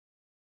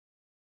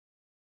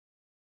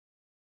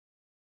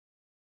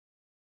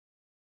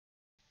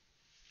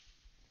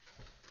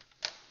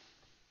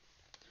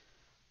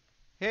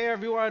Hey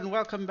everyone,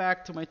 welcome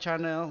back to my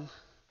channel.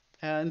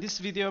 In this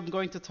video, I'm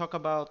going to talk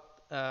about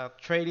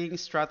trading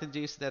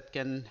strategies that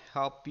can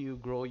help you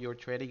grow your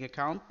trading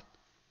account.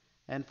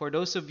 And for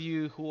those of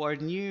you who are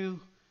new,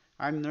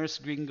 I'm Nurse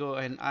Gringo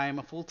and I'm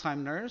a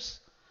full-time nurse.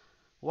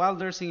 While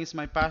nursing is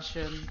my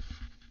passion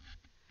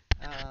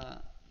uh,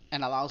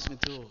 and allows me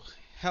to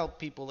help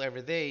people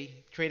every day,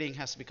 trading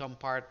has become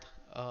part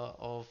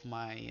of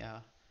my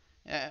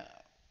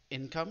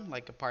income,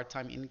 like a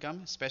part-time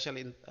income,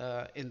 especially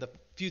in the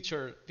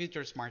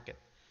futures market.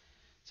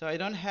 So I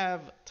don't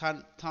have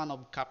ton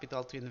of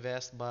capital to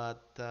invest, but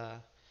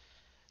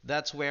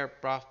that's where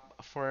prof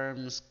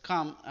firms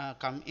come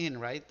in,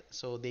 right?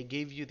 So they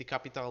give you the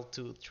capital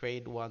to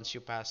trade once you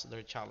pass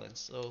their challenge.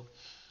 So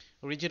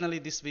originally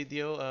this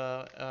video,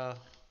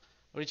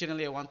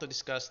 originally I want to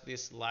discuss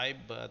this live,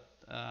 but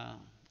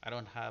I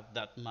don't have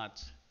that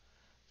much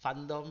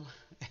fandom,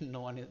 and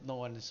no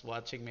one is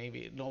watching.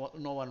 Maybe no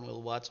one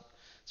will watch.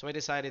 So I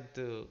decided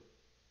to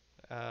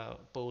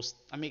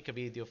I make a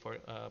video for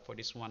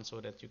this one so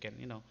that you can,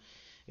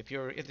 if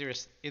you're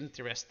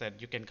interested,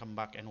 you can come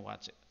back and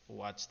watch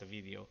the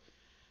video,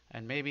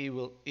 and maybe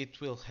it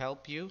will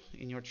help you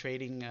in your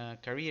trading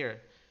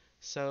career.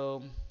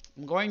 So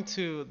I'm going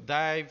to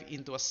dive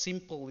into a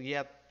simple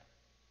yet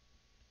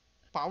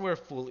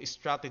powerful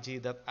strategy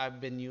that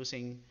I've been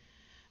using,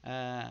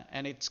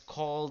 and it's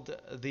called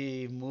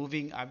the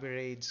moving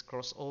average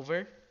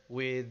crossover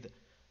with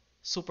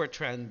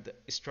Supertrend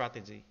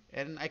strategy.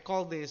 And I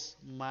call it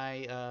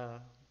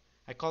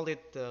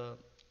the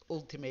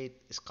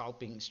ultimate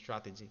scalping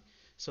strategy.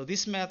 So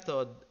this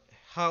method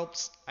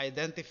helps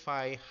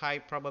identify high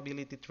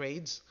probability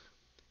trades,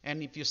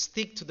 and if you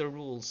stick to the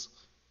rules,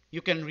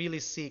 you can really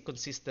see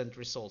consistent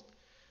result.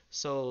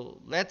 So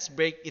let's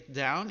break it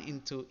down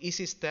into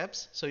easy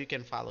steps so you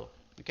can follow.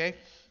 Okay?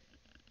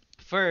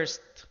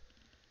 First,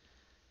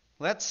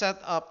 let's set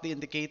up the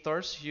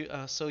indicators.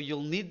 So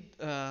you need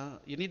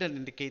an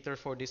indicator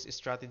for this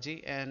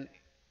strategy, and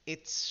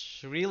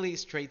it's really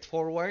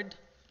straightforward.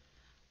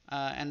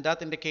 And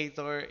that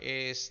indicator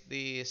is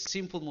the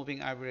simple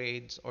moving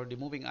average or the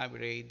moving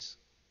average,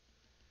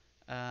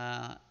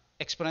 uh,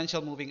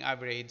 exponential moving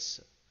average,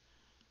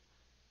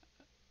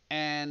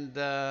 and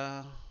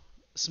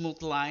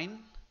smooth line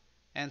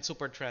and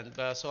super trend.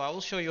 So I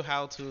will show you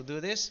how to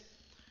do this,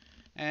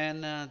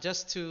 and uh,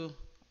 just to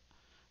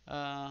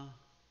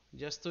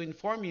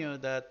inform you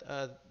that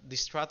the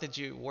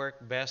strategy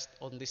work best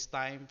on this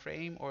time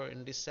frame or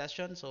in this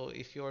session. So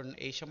if you're in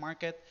Asia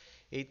market,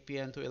 8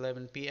 p.m. to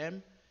 11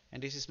 p.m.,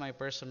 and this is my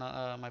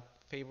my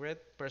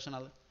favorite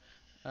personal,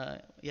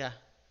 yeah.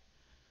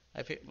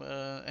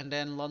 And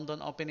then London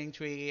opening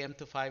 3 a.m.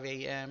 to 5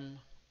 a.m.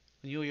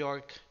 New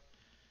York,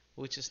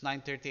 which is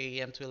 9:30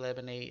 a.m. to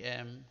 11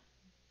 a.m.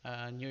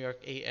 New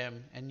York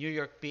AM, and New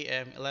York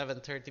PM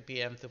 11:30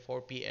 p.m. to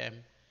 4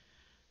 p.m.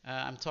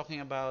 I'm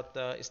talking about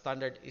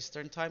standard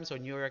Eastern time, so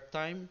New York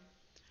time.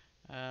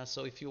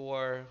 So if you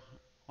are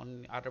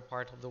on the other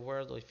part of the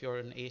world, or if you're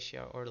in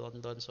Asia or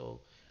London,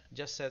 so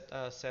just set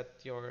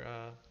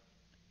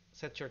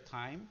your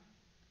time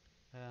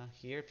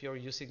here. If you're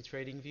using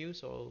TradingView,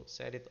 so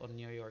set it on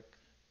New York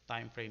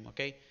time frame.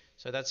 Okay,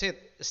 so that's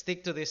it.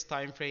 Stick to this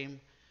time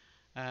frame.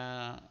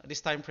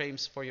 These time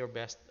frames for your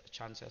best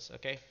chances.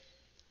 Okay.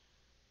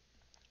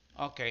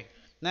 Okay.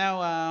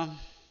 Now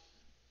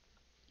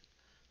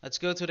let's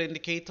go to the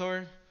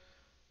indicator.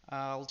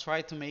 I'll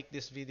try to make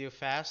this video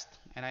fast,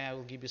 and I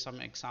will give you some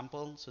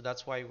example. So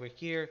that's why we're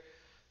here.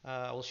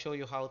 I will show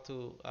you how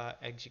to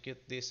execute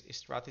this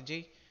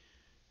strategy,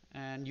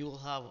 and you will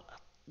have,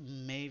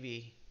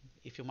 maybe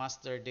if you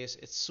master this,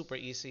 it's super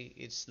easy.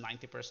 It's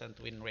 90%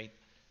 win rate.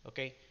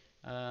 Okay.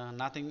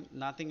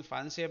 Nothing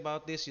fancy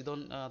about this. You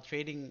don't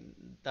trading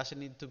doesn't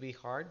need to be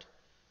hard.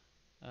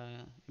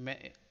 Uh,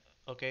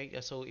 okay,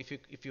 so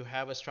if you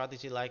have a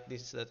strategy like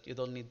this, that you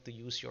don't need to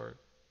use your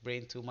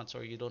brain too much,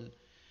 or you don't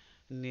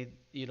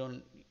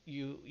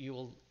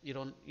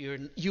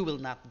you will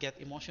not get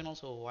emotional,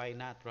 so why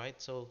not,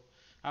 right? So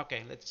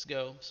okay, let's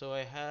go. So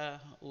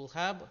we'll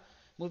have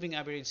moving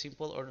average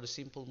simple, or the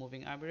simple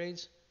moving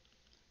average,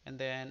 and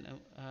then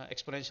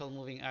exponential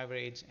moving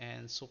average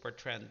and super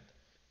trend.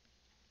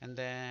 And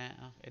then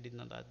I did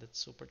not add that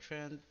super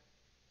trend.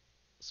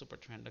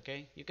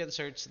 Okay, you can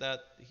search that,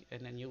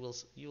 and then you will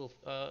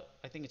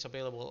I think it's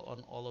available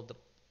on all of the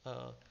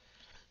uh,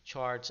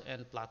 charts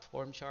and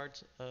platform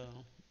charts.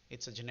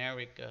 It's a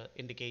generic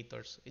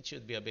indicators. It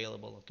should be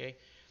available. Okay,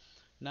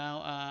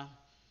 now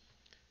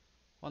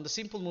on the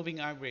simple moving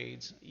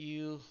average,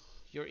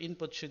 your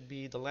input should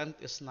be, the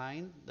length is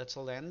 9, that's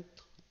a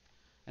length,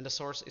 and the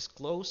source is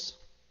close,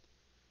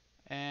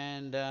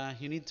 and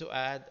you need to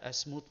add a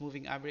smooth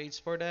moving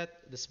average for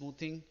that, the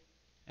smoothing,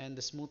 and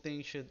the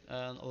smoothing should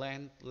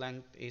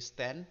length is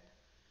 10,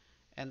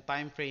 and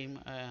time frame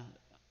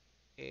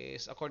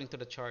is according to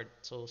the chart,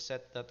 so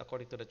set that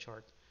according to the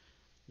chart.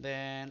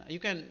 Then you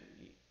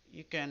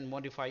can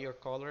modify your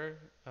color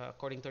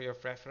according to your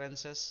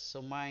preferences.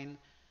 So mine,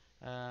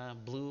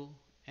 blue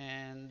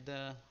and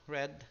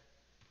red,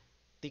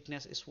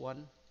 thickness is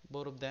 1,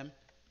 both of them.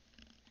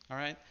 All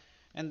right,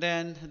 and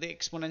then the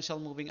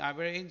exponential moving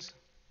average.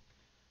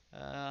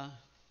 Uh,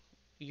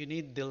 you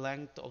need the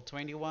length of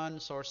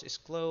 21. Source is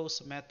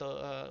close.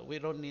 Method. We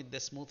don't need the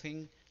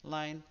smoothing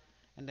line,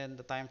 and then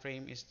the time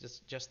frame is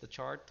just the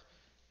chart,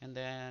 and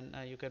then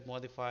you can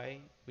modify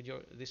with your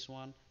this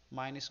one.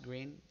 Mine is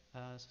green,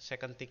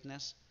 second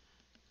thickness.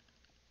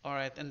 All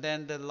right, and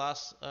then the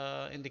last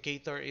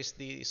indicator is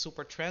the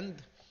super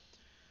trend.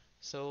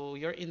 So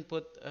your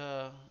input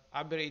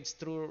average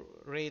through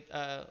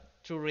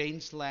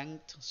range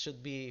length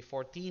should be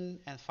 14,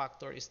 and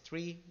factor is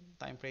 3.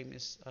 Time frame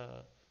is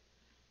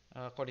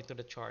according to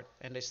the chart,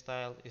 and the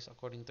style is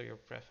according to your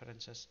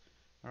preferences.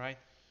 All right.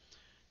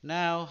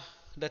 Now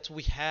that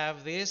we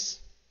have this,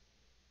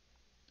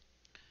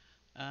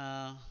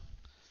 uh,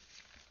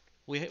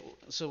 we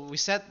we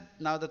set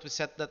now that we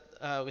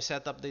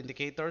set up the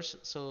indicators.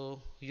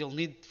 So you'll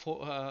need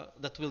for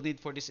that we'll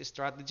need for this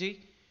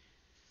strategy.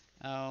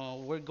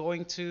 We're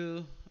going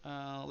to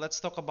let's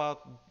talk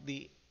about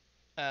the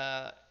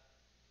uh,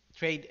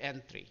 trade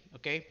entry.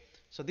 Okay,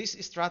 so this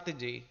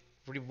strategy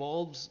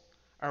revolves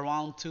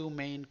around two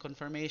main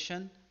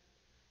confirmation,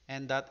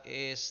 and that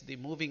is the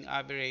moving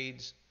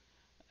average,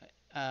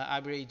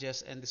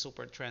 averages, and the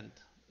super trend.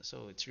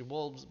 So it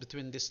revolves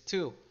between these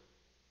two,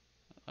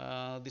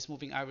 these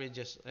moving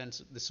averages and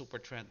the super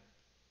trend.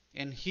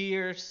 And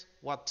here's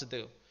what to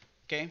do.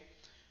 Okay,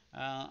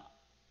 uh,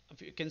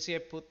 if you can see, I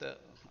put the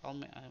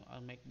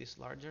I'll make this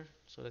larger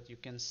so that you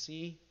can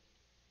see.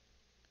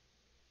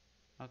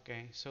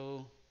 Okay,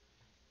 so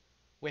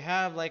we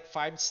have like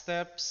 5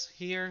 steps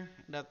here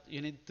that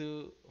you need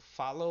to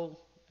follow,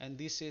 and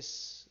this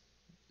is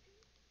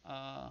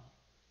uh,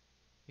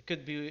 it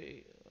could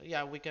be,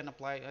 yeah, we can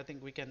apply, I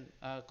think we can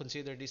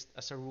consider this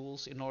as a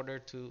rules in order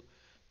to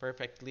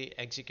perfectly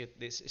execute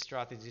this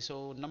strategy.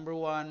 So number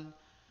one,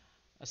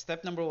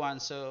 step number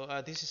one, so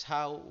this is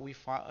how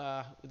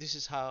this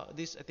is how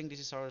this I think this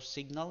is our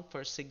signal,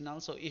 first signal.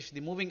 So if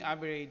the moving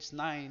average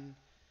 9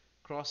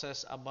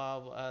 crosses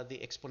above the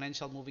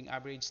exponential moving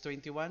average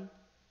 21,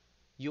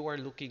 you are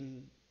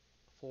looking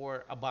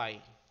for a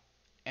buy.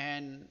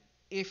 And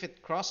if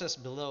it crosses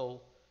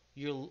below,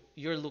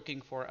 you're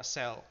looking for a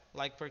sell.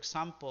 Like for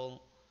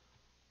example,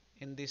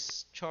 in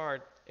this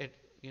chart, it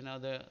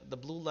the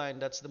blue line,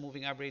 that's the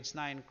moving average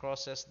 9,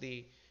 crosses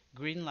the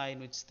green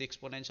line, which is the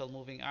exponential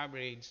moving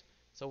average.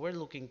 So we're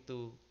looking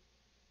to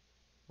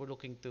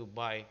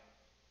buy.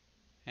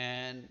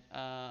 And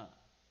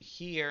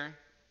here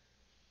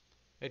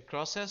it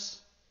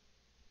crosses.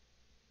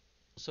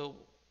 So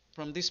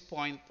from this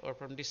point or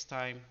from this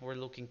time, we're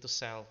looking to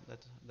sell.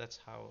 That's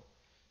how.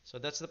 So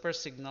that's the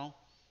first signal.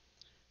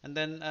 And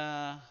then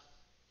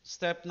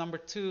step number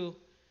two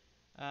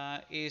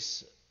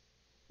is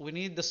we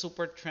need the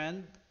super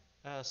trend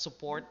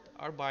support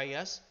our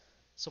bias.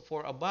 So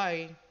for a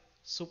buy,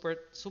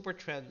 super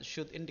trend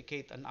should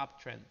indicate an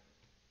uptrend.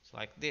 It's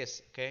like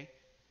this, okay?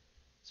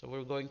 So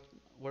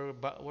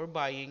we're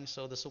buying,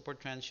 so the super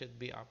trend should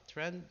be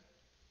uptrend.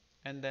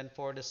 And then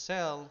for the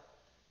sell,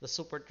 the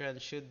super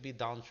trend should be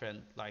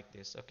downtrend like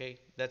this, okay?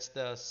 That's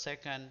the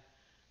second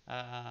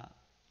uh,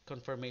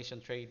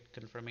 confirmation, trade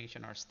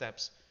confirmation, or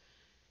steps.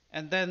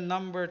 And then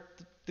number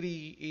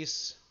three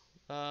is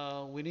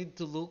we need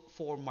to look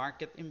for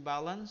market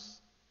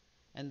imbalance,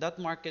 and that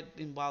market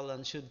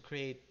imbalance should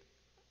create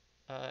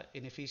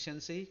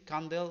inefficiency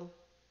candle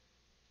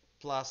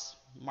plus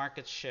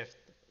market shift.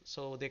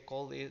 So they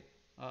call it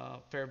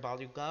fair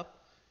value gap,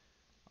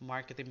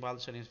 market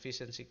imbalance, and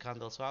efficiency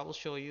candle. So I will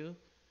show you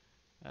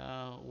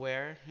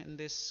where in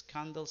this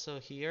candle. So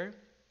here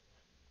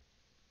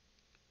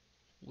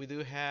we do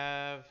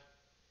have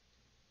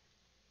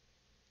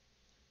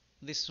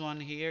this one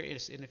here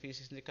is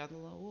inefficiency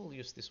candle. We'll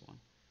use this one.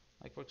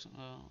 Like for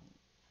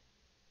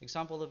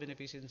example of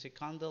inefficiency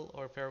candle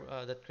or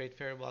that create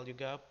fair value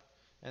gap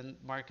and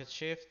market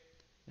shift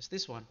is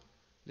this one.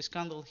 This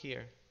candle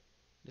here.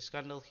 This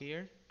candle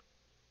here.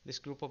 This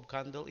group of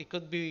candle. It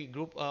could be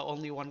group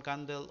only one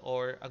candle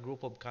or a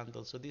group of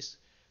candles. So this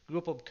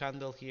group of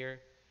candle here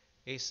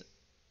is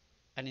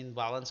an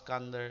imbalance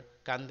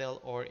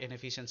candle or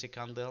inefficiency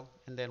candle,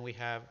 and then we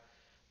have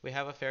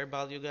a fair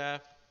value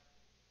gap.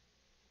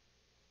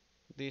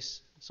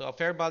 This so a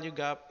fair value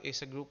gap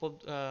is a group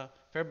of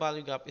fair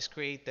value gap is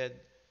created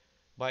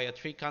by a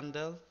three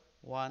candle,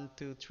 1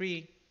 2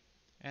 3,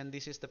 and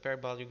this is the fair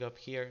value gap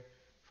here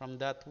from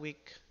that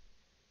wick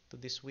to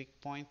this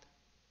wick point.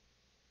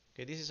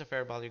 Okay, this is a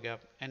fair value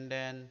gap, and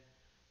then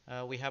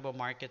we have a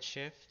market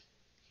shift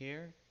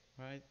here,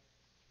 right?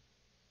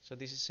 So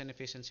this is an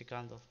efficiency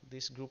candle.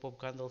 This group of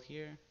candle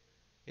here,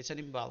 it's an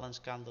imbalance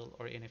candle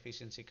or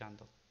inefficiency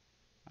candle.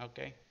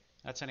 Okay,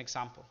 that's an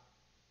example.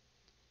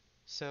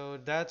 So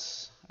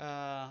that's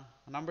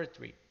number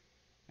three.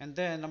 And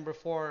then number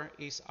four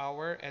is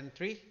our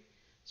entry.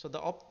 So the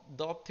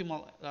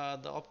optimal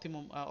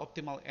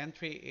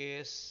entry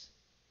is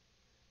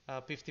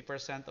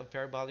 50% of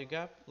fair value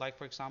gap. Like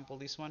for example,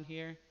 this one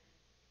here.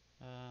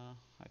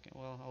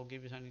 I'll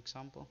give you an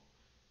example.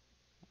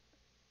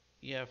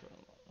 Yeah,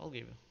 I'll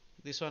give you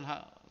this one.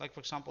 Like for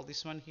example,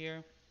 this one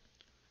here.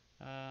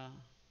 uh,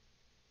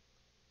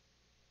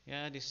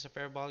 yeah, this is a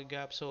fair value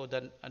gap. So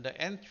the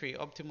entry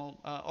optimum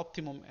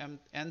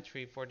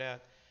entry for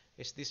that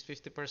is this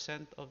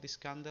 50% of this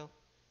candle.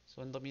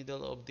 So in the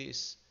middle of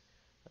this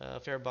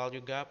fair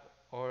value gap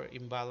or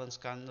imbalance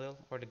candle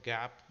or the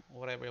gap,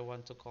 whatever you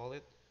want to call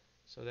it.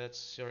 So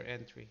that's your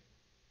entry.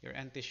 Your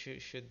entry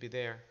should be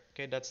there.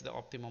 Okay, that's the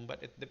optimum,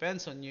 but it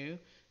depends on you.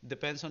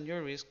 Depends on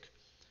your risk.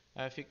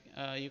 If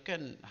you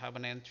can have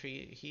an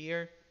entry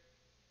here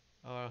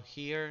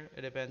here.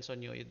 It depends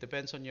on you. It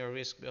depends on your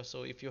risk.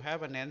 So if you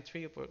have an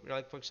entry,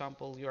 like for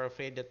example, you're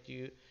afraid that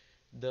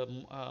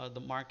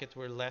the market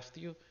will left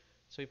you,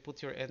 so you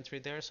put your entry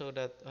there so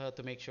that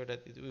to make sure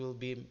that it will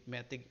be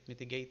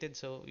mitigated.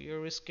 So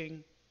you're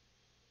risking,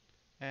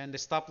 and the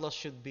stop loss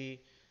should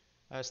be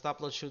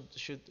stop loss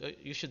should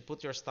you should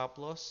put your stop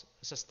loss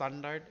as a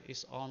standard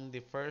is on the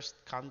first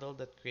candle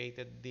that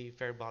created the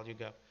fair value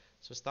gap.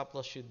 So stop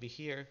loss should be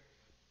here,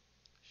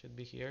 should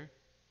be here.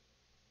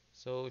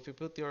 So if you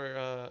put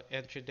your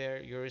entry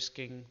there, you're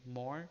risking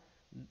more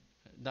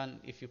than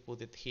if you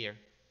put it here,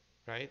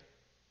 right?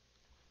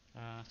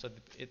 So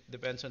it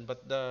depends on,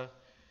 but the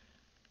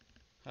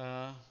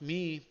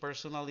me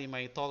personally,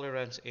 my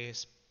tolerance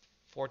is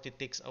 40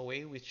 ticks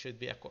away, which should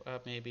be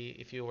maybe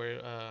if you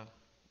were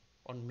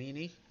on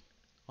mini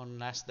on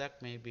Nasdaq,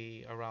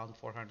 maybe around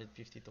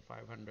 450 to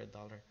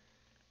 $500.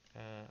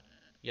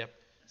 Yep.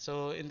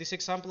 So in this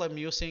example, I'm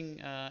using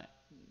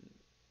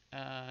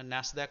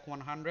Nasdaq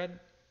 100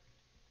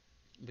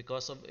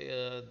 because of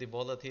the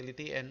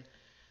volatility, and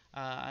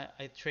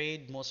I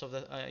trade most of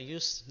the I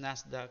use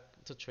Nasdaq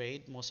to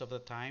trade most of the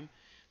time,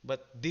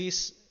 but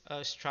this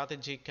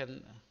strategy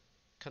can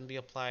be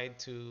applied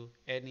to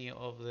any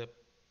of the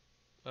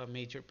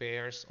major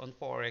pairs on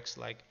forex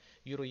like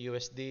Euro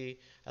USD.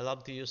 I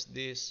love to use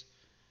this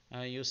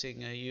using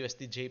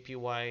USD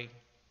JPY,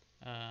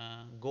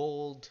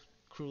 gold,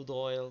 crude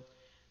oil,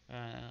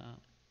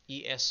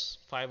 ES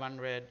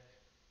 500.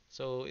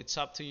 So it's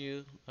up to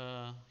you.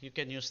 You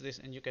can use this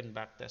and you can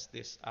backtest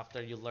this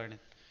after you learn it.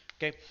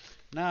 Okay,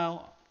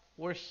 now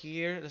we're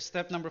here. The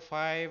step number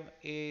 5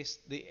 is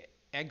the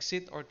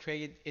exit or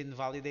trade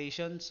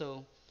invalidation.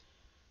 So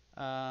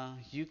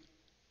you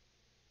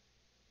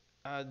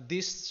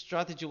this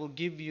strategy will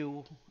give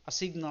you a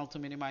signal to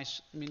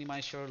minimize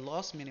your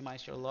loss,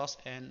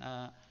 and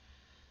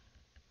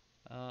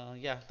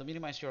yeah, to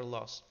minimize your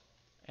loss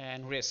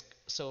and risk.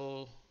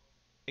 So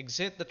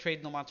exit the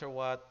trade no matter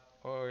what,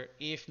 or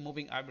if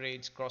moving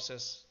average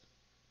crosses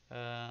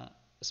uh,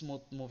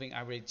 smooth moving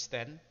average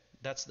 10,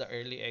 that's the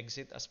early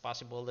exit as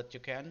possible that you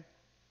can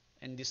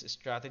in this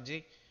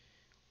strategy.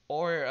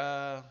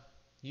 Or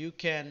you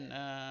can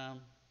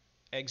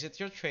exit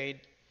your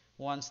trade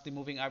once the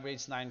moving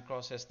average 9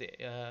 crosses the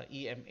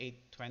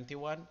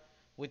EM821,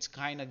 which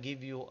kind of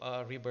give you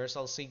a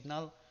reversal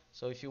signal.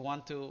 So if you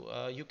want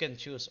to, you can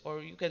choose,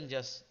 or you can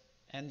just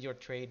end your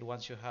trade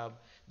once you have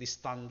the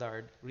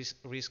standard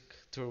risk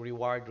to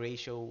reward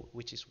ratio,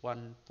 which is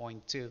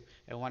 1.2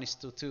 and 1 is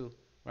to 2,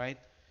 right?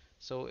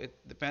 So it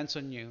depends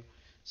on you.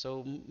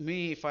 So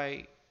me, if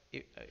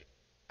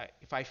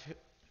if I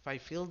if I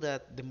feel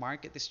that the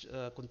market is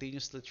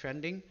continuously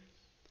trending,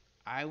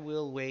 I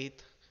will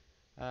wait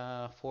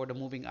for the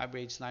moving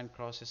average line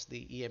crosses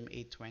the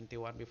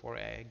EM821 before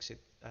I exit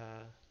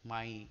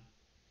my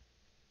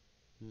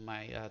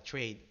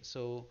trade.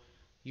 So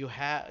you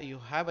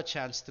have a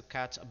chance to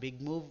catch a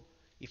big move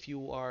if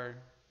you are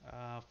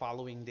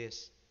following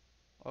this,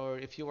 or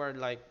if you are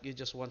like you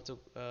just want to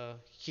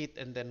hit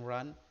and then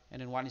run,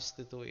 and then 1 is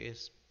to 2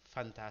 is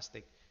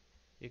fantastic.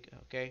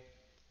 Okay,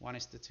 1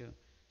 is to 2.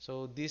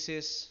 So this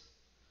is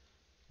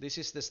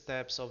the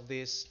steps of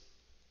this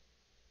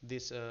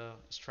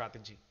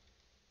strategy.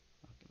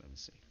 Okay, let me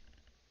see.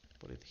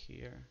 Put it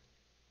here.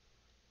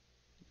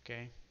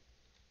 Okay.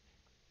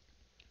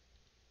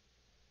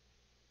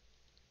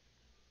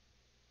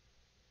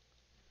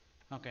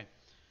 Okay.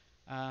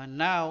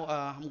 Now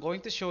I'm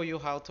going to show you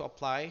how to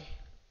apply.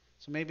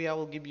 So maybe I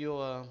will give you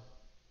a.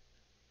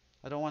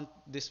 I don't want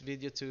this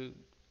video to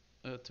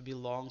be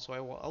long, so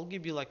I'll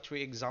give you like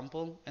 3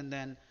 example, and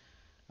then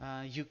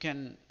you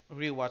can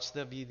rewatch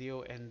the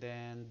video and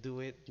then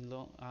do it,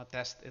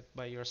 test it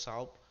by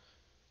yourself.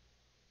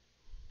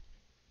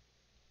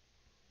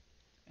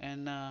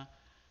 And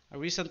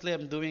recently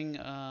I'm doing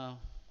a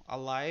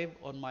live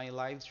on my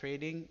live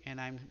trading,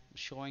 and I'm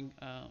showing,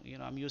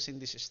 I'm using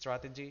this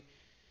strategy.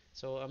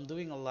 So I'm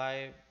doing a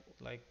live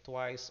like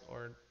twice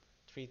or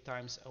 3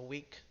 times a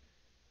week,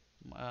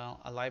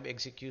 a live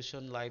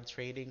execution, live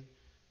trading.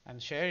 I'm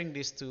sharing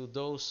this to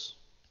those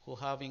who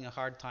having a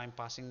hard time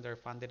passing their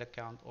funded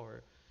account,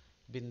 or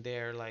been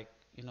there like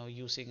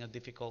using a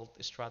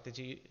difficult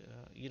strategy.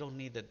 You don't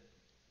need that.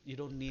 You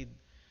don't need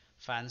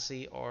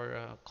fancy or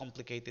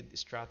complicated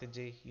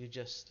strategy. You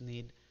just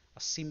need a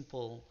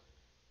simple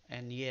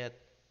and yet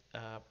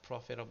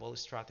profitable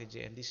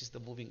strategy. And this is the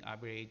moving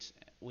average,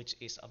 which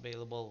is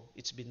available.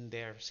 It's been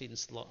there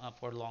since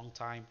for a long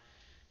time.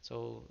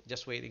 So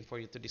just waiting for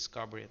you to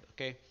discover it.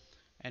 Okay.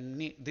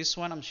 And this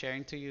one I'm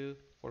sharing to you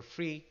for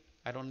free.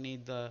 I don't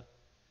need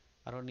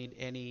I don't need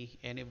any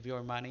of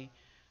your money.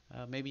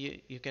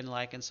 Maybe you can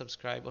like and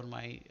subscribe on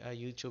my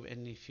YouTube,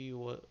 and if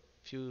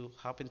you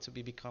happen to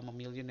be become a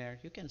millionaire,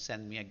 you can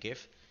send me a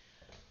gift,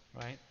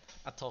 right?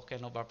 A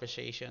token of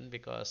appreciation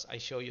because I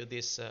show you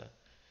this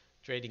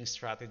trading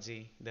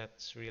strategy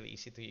that's really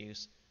easy to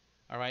use.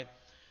 All right,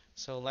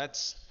 so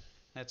let's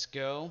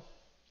go.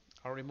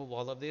 I'll remove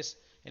all of this.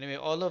 Anyway,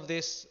 all of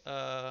this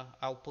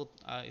I'll put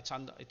it's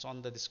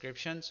on the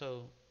description,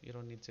 so you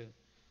don't need to.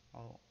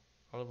 I'll,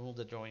 I'll remove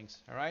the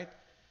drawings. All right.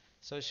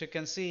 So as you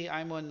can see,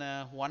 I'm on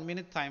a 1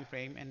 minute time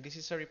frame, and this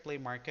is a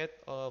replay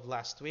market of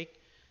last week.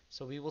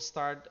 So we will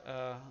start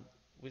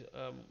with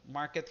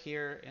market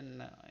here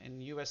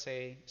in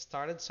USA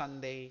started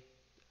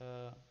uh,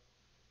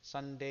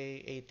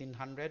 Sunday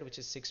 1800, which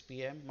is 6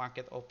 p.m.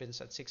 Market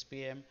opens at 6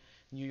 p.m.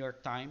 New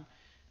York time,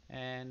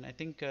 and I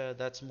think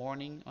that's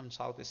morning on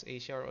Southeast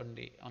Asia or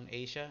on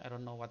Asia. I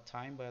don't know what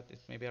time, but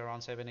it's maybe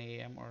around 7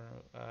 a.m. or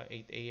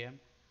 8 a.m.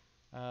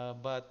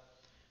 But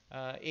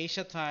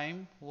Asia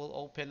time will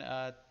open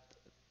at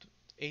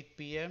 8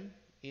 p.m.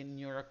 in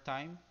New York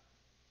time,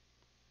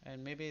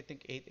 and maybe I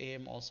think 8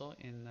 a.m. also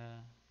in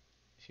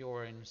if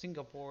you're in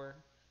Singapore,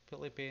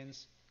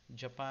 Philippines,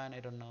 Japan. I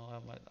don't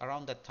know, but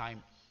around that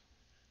time.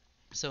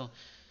 So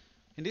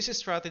in this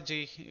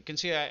strategy, you can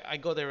see I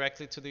go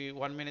directly to the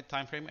 1 minute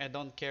time frame. I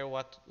don't care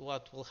what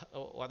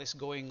is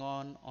going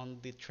on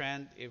the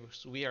trend. If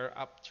we are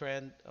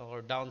uptrend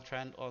or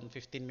downtrend on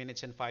 15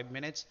 minutes and 5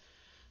 minutes,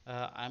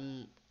 uh,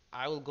 I'm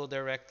I will go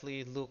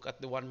directly look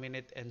at the 1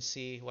 minute and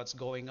see what's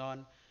going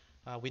on.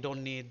 We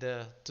don't need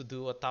to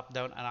do a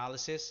top-down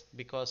analysis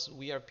because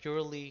we are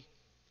purely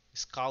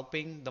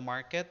scalping the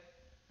market.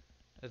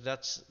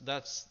 That's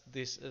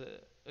this.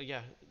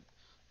 Yeah,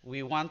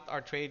 we want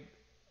our trade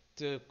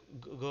to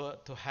go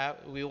to have.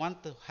 We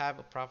want to have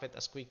a profit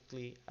as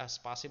quickly as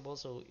possible.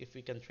 So if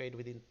we can trade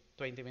within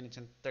 20 minutes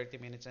and 30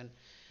 minutes and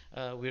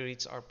we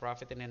reach our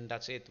profit, and then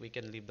that's it. We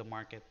can leave the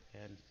market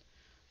and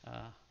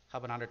uh,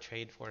 have another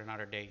trade for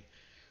another day,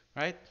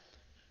 right?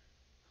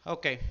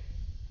 Okay,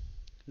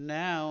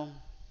 now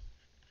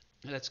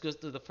let's go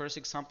to the first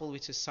example,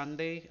 which is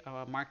Sunday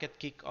market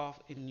kickoff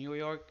in New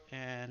York,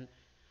 and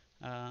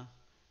uh,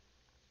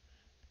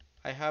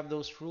 I have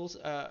those rules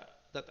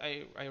that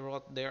I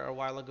wrote there a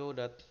while ago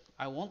that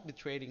I won't be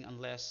trading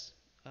unless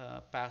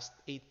past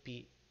 8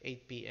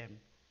 p.m.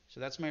 So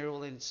that's my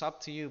rule, and it's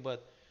up to you.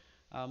 But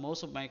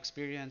most of my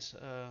experience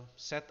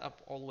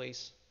setup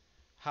always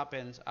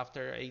happens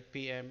after 8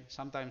 p.m.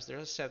 Sometimes there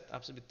are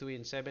setups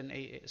between 7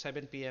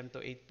 p.m.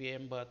 to 8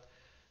 p.m., but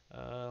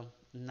uh,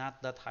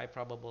 not that high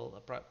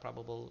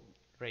probable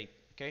rate.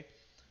 Okay,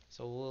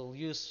 so we'll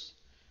use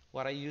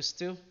what I used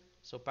to.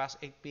 So past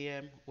 8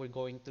 p.m. we're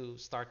going to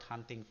start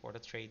hunting for the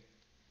trade.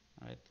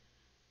 All right.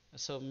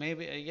 So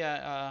maybe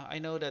yeah, I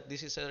know that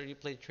this is a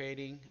replay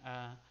trading.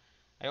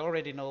 I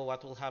already know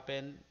what will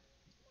happen,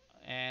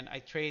 and I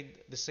trade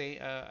the same.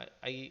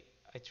 I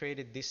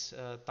traded this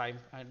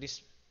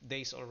this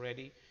days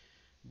already,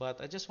 but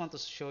I just want to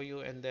show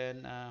you, and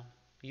then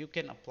you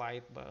can apply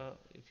it. But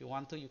if you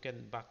want to, you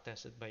can back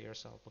test it by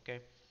yourself. Okay.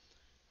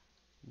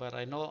 But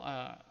I know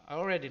I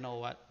already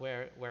know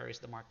where is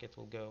the market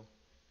will go.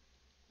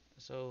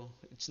 So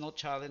it's no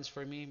challenge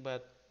for me,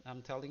 but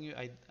I'm telling you,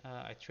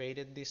 I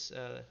traded this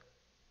a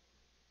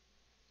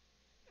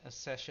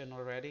session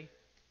already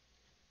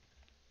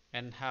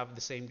and have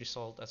the same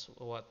result as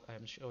what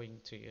I'm showing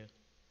to you.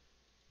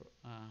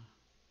 Uh,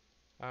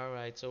 all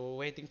right, so we're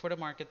waiting for the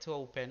market to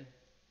open.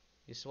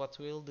 This is what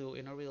we'll do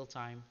in a real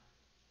time,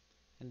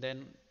 and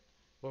then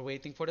we're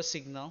waiting for the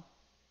signal,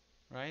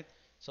 right?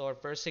 So our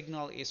first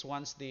signal is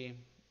once the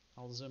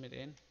I'll zoom it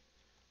in.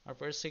 Our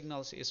first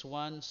signals is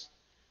once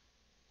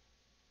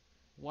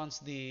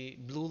the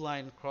blue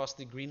line cross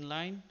the green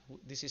line.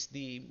 This is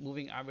the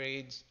moving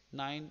average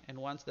 9, and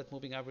once that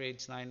moving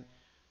average 9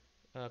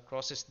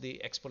 crosses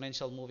the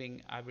exponential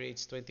moving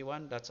average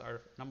 21, that's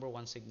our number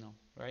one signal,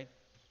 right?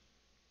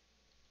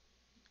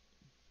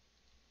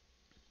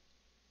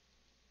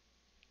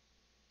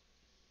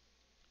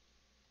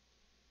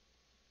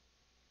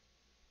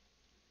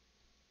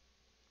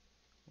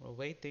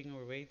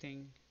 We're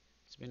waiting.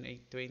 It's been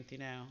 8:20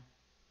 now.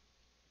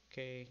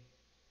 Okay,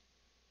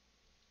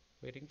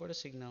 waiting for the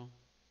signal.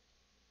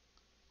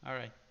 All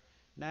right,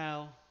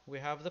 now we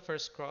have the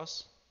first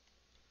cross,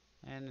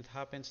 and it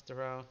happens at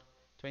around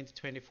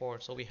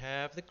 2024. So we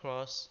have the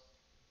cross.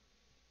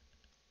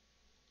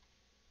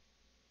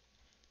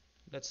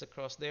 That's the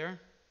cross there,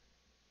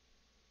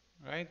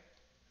 right?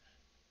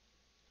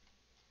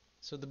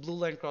 So the blue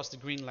line crossed the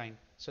green line.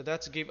 So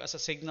that's give us a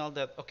signal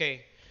that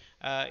okay,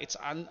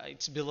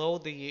 it's below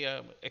the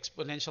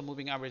exponential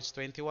moving average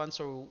 21.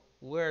 So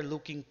we're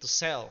looking to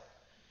sell,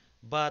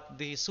 but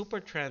the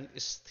super trend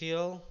is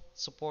still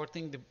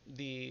supporting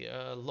the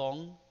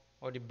long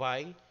or the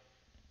buy.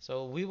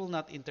 So we will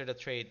not enter the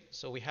trade.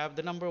 So we have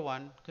the number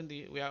one.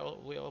 We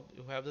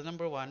have the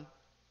number one.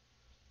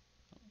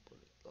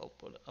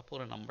 I'll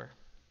put a number.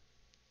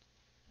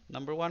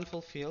 Number one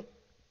fulfilled.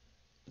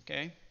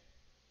 Okay,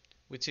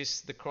 which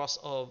is the cross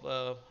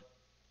of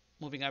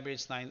moving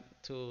average 9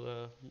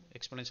 to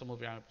exponential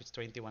moving average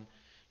 21.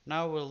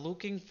 Now we're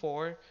looking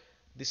for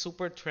the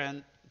super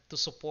trend to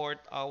support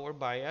our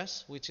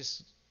bias, which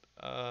is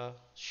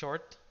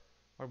short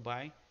or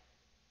buy,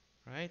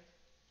 right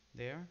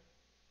there.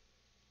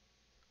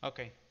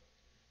 Okay,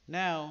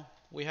 now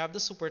we have the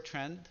super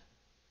trend.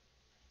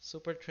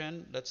 Super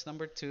trend, that's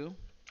number 2.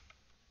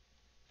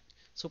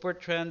 Super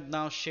trend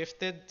now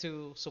shifted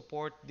to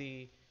support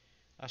the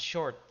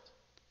short,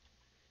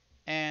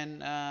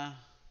 and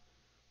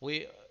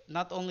we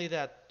not only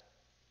that,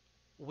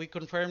 we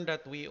confirm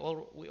that we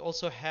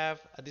also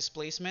have a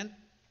displacement.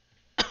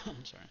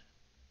 I'm sorry,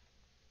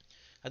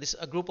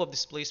 a group of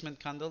displacement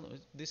candle.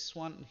 This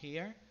one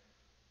here,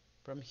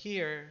 from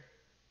here,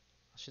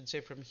 I should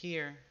say from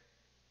here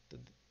to,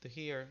 to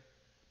here,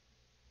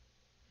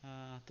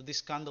 to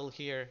this candle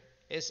here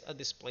is a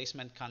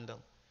displacement candle.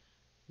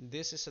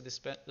 This is a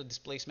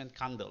displacement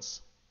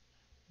candles.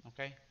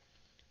 Okay,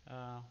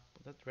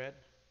 put that red.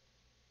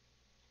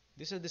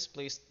 These are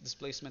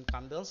displacement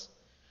candles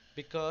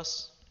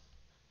because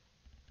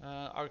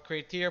our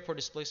criteria for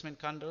displacement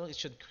candle, it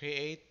should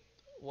create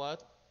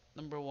what?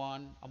 Number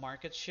 1, a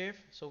market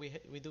shift. So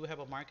we do have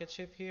a market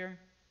shift here.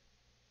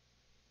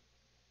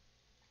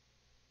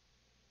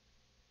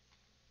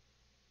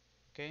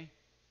 Okay,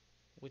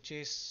 which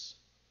is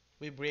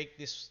we break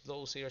this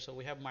lows here, so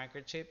we have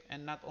market shift,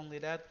 and not only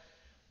that,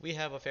 we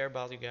have a fair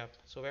value gap.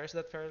 So where is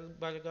that fair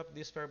value gap?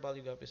 This fair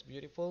value gap is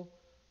beautiful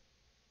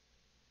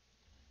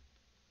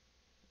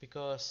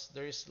because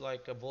there is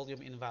like a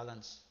volume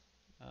imbalance.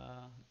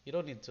 You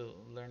don't need to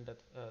learn that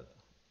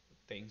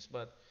things,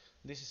 but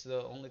this is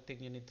the only thing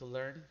you need to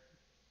learn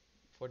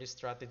for this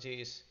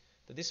strategy is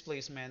the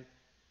displacement,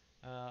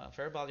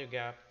 fair value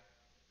gap,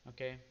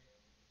 okay,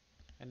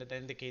 and the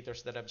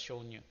indicators that I've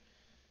shown you.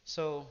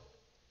 So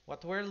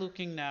what we're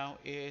looking now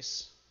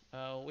is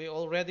we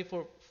already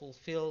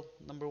fulfill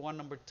number 1,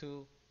 number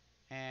 2,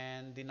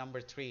 and the number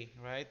 3,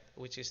 right,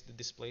 which is the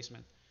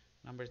displacement.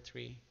 Number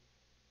 3,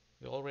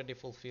 we already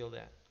fulfill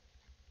that.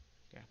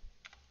 Okay,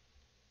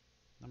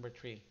 number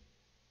 3.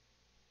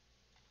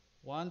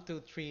 1, 2,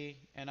 3,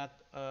 and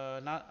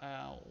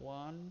not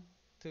 1,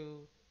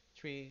 2,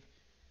 3,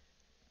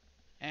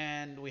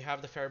 and we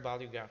have the fair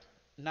value gap.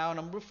 Now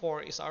number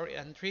 4 is our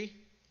entry.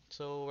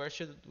 So where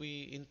should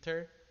we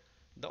enter?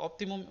 The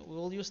optimum, we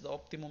will use the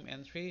optimum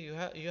entry.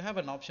 You have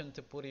an option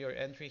to put your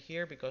entry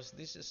here because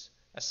this is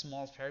a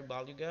small fair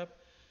value gap.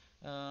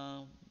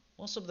 Uh,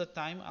 Most of the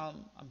time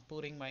I'm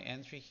putting my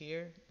entry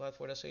here, but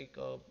for the sake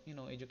of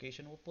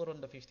education, we'll put on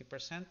the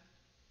 50%.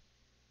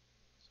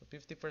 So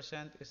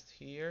 50% is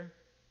here.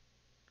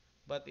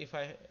 But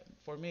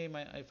for me,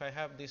 if I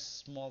have this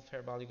small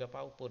fair value gap,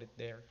 I'll put it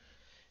there.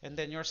 And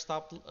then your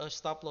stop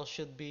loss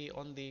should be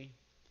on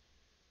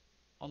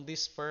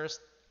this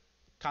first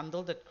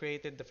candle that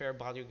created the fair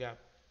value gap.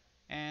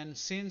 And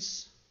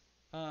since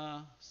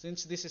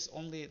this is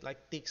only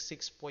like tick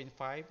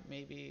 6.5,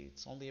 maybe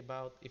it's only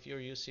about, if we're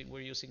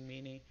using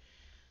mini,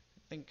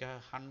 I think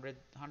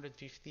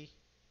 150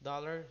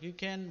 dollar. You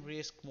can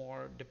risk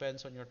more,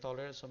 depends on your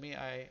tolerance. So me,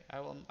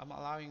 I'm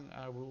allowing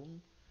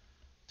room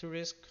to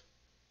risk.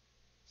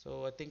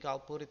 So I think I'll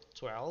put it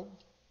 12.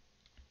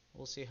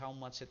 We'll see how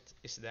much it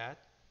is that.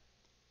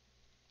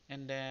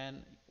 And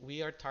then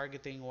we are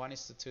targeting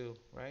 1:2,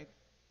 right?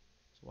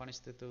 So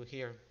 1:2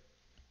 here.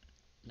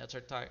 That's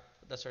our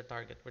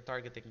target. We're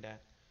targeting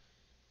that,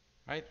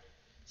 right?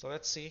 So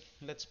let's see.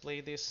 Let's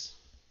play this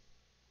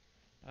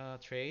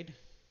trade.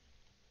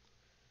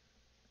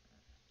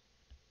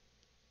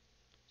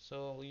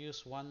 So we'll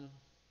use one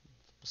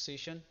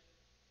position.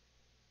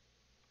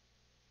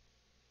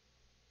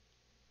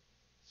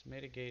 It's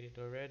mitigated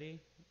already.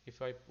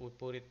 If I would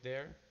put it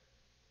there.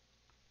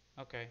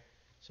 Okay.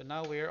 So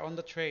now we're on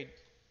the trade.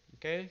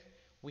 Okay.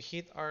 We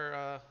hit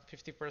our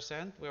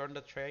 50%. We're on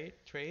the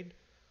trade.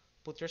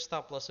 Put your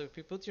stop loss. So if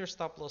you put your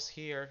stop loss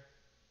here,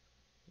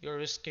 you're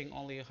risking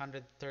only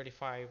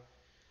 135.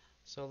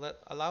 So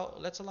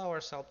let's allow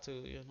ourselves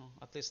to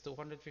at least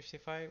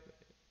 255.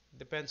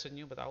 Depends on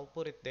you, but I'll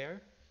put it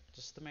there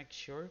just to make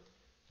sure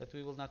that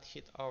we will not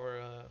hit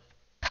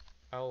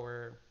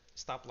our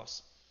stop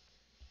loss.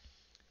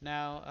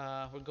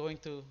 Now we're going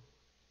to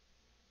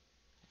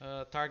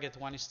target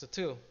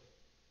 1:2,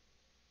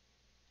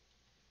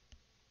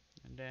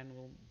 and then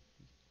we'll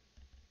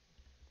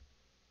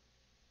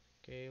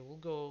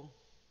go.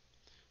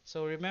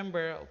 So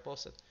remember, I'll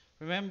post it.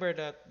 Remember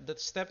that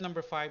step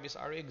number 5 is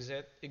our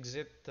exit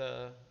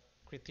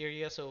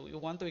criteria. So you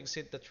want to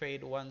exit the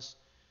trade once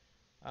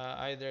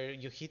either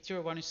you hit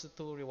your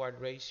 1:2 reward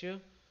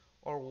ratio,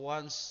 or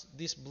once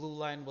this blue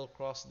line will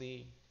cross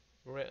the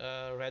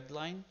red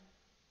line,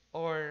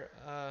 or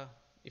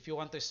if you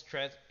want to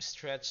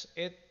stretch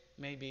it,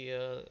 maybe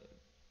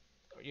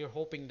you're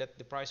hoping that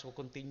the price will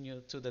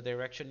continue to the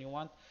direction you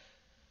want.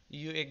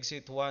 You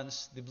exit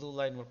once the blue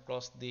line will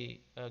cross the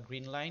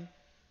green line.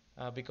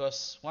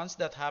 Because once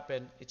that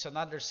happens, it's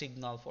another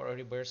signal for a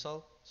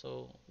reversal.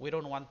 So we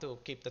don't want to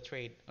keep the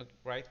trade,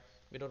 right?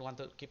 We don't want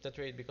to keep the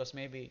trade because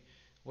maybe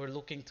we're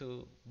looking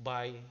to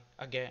buy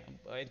again,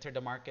 enter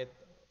the market,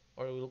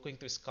 or we're looking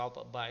to scalp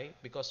a buy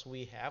because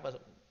we have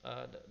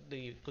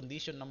the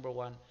condition number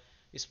one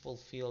is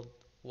fulfilled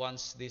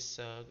once this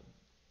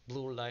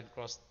blue line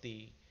crossed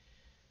the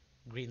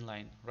green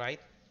line, right?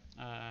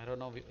 I don't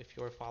know if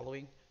you're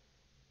following.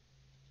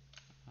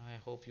 I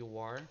hope you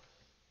are.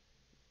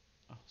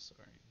 Oh, sorry.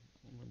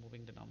 I'm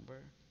removing the number.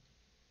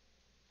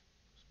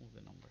 Let's move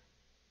the number.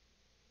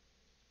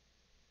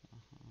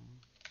 Uh-huh.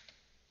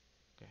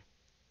 Okay,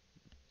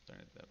 turn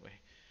it that way.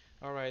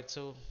 All right,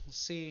 so let's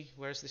see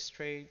where's this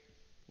trade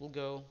will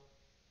go.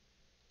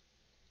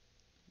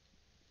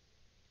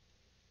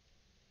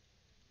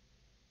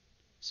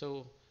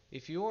 So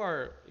if you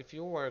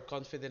are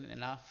confident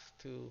enough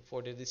to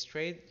for this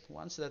trade,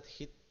 once that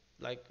hit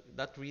like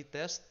that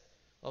retest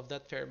of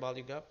that fair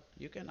value gap,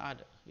 you can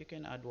add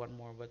one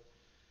more, but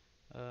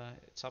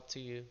it's up to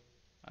you.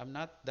 I'm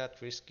not that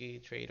risky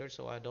trader,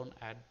 so I don't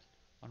add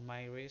on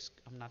my risk.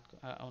 I'm not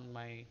on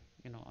my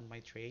on my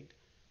trade.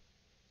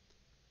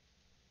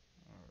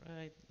 All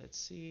right, let's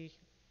see.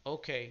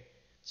 Okay,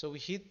 so we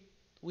hit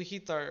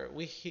our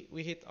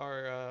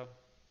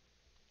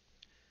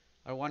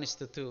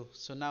 1:2.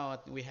 So now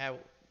we have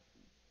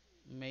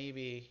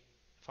maybe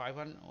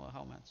 500 or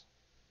how much?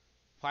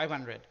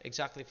 500,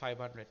 exactly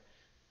 500.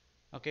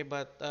 Okay,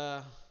 but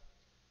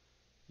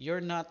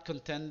you're not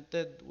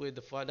contented with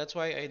the fund. That's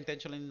why I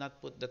intentionally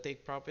not put the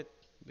take profit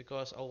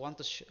because I want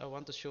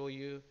to show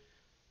you.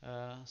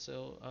 For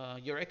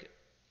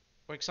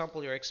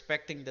example, you're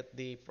expecting that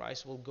the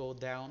price will go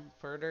down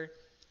further,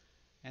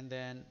 and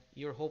then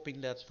you're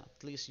hoping that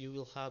at least you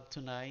will have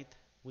tonight.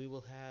 We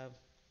will have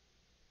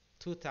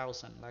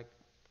 2,000, like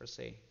per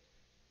se,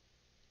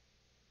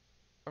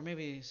 or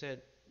maybe you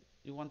said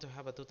you want to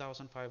have a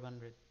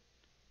 2,500.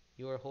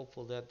 You are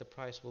hopeful that the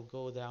price will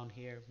go down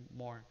here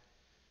more.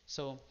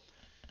 So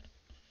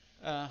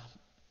uh,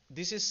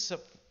 this is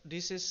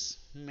this is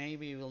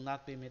maybe will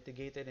not be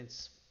mitigated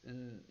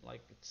in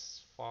like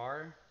it's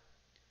far.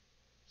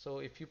 So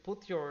if you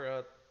put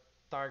your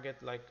target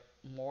like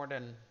more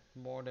than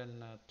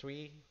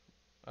three,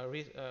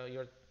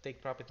 your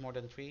take profit more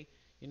than three,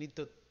 you need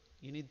to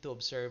you need to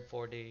observe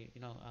for the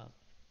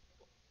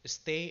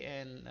stay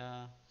and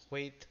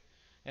wait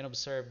and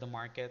observe the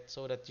market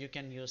so that you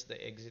can use the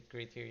exit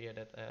criteria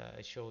that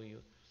I show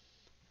you.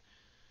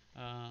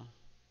 Uh,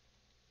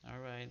 all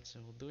right, so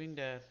doing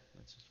that,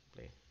 let's just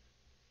play.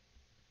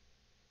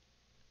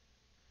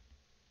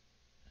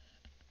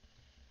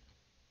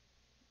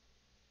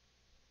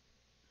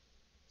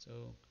 So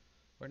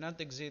we're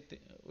not exit.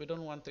 We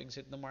don't want to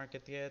exit the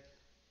market yet.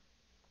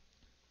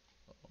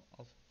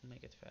 I'll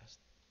make it fast.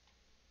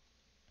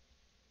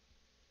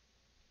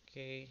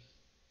 Okay,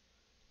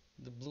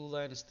 the blue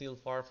line is still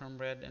far from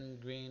red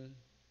and green,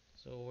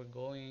 so we're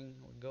going.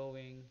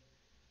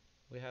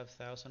 We have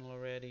 1,000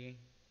 already.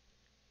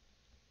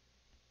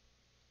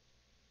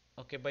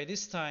 Okay, by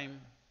this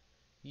time,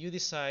 you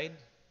decide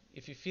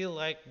if you feel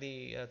like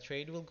the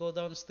trade will go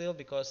down still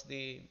because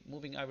the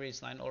moving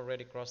average line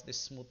already crossed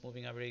this smooth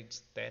moving average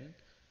 10,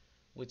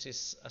 which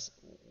is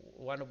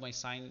one of my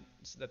signs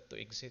that to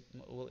exit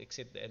will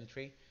exit the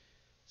entry.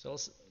 So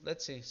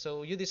let's see.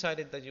 So you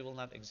decided that you will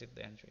not exit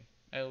the entry.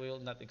 I will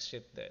not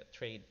exit the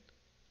trade.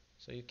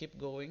 So you keep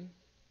going.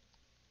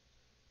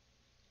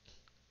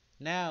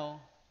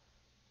 Now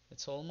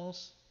it's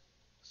almost.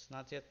 It's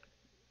not yet.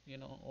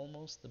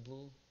 Almost the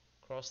blue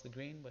crossed the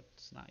green, but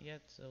it's not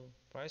yet. So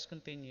price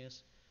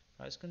continues.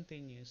 Price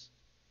continues.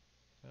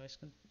 Price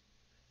con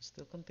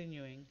still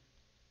continuing.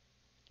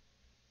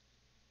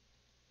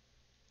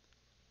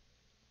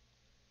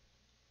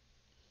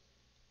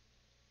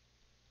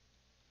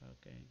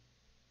 Okay.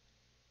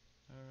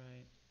 All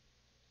right.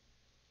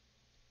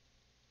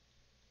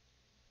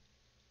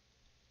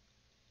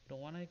 Don't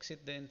want to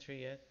exit the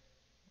entry yet.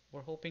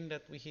 We're hoping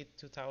that we hit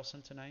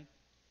 2,000 tonight.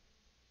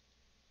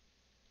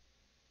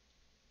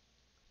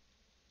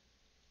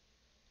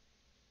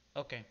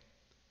 Okay.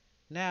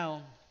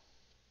 Now,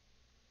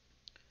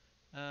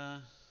 uh,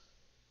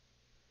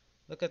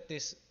 look at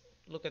this.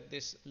 Look at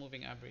this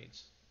moving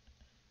average.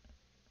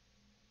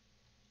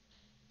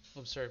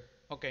 Observe.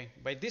 Okay.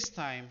 By this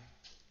time,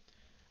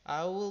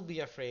 I will be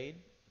afraid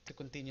to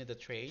continue the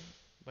trade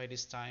by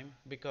this time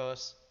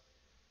because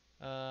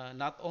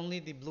not only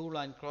the blue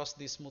line crossed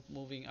the smooth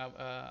moving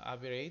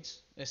average,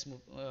 the smooth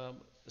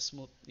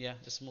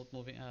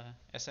moving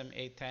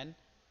SMA 10,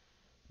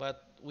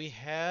 but we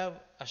have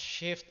a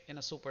shift in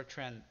a super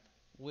trend,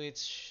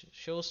 which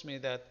shows me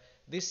that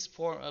this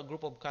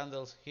group of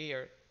candles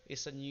here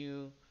is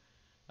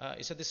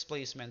a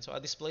displacement. So a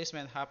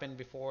displacement happened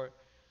before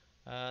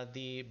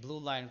the blue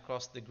line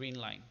crossed the green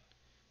line.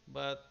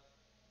 But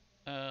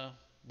uh,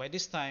 by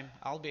this time,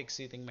 I'll be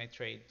exiting my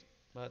trade.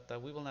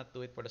 But we will not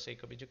do it for the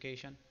sake of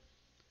education.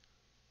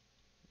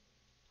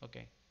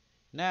 Okay.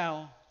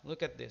 Now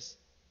look at this.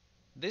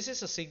 This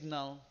is a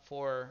signal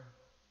for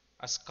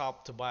a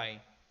scalp to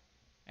buy.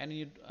 And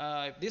if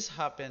this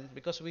happened,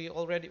 because we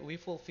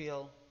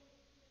fulfill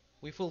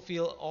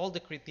all the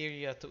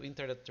criteria to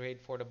enter the trade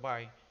for the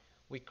buy.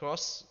 We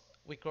cross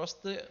we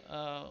crossed the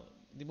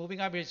moving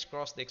average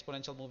crossed the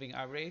exponential moving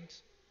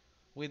average.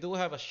 We do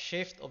have a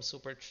shift of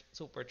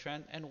super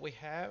trend, and we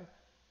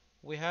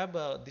have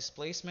a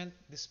displacement,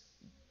 this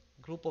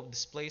group of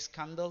displaced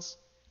candles,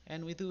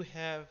 and we do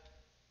have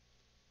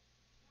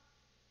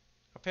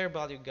a fair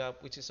value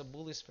gap, which is a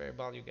bullish fair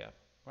value gap,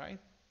 right?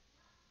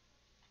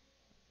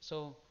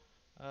 So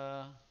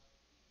uh,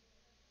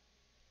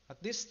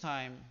 at this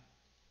time,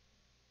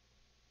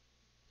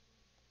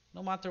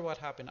 no matter what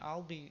happened,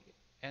 I'll be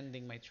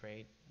ending my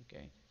trade.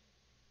 Okay,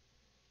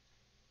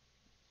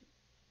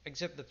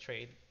 exit the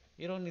trade.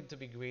 You don't need to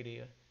be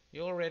greedy.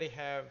 You already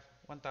have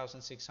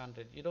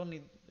 1,600. You don't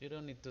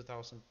need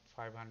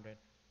 2,500,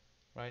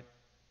 right?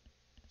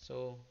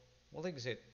 So we'll exit.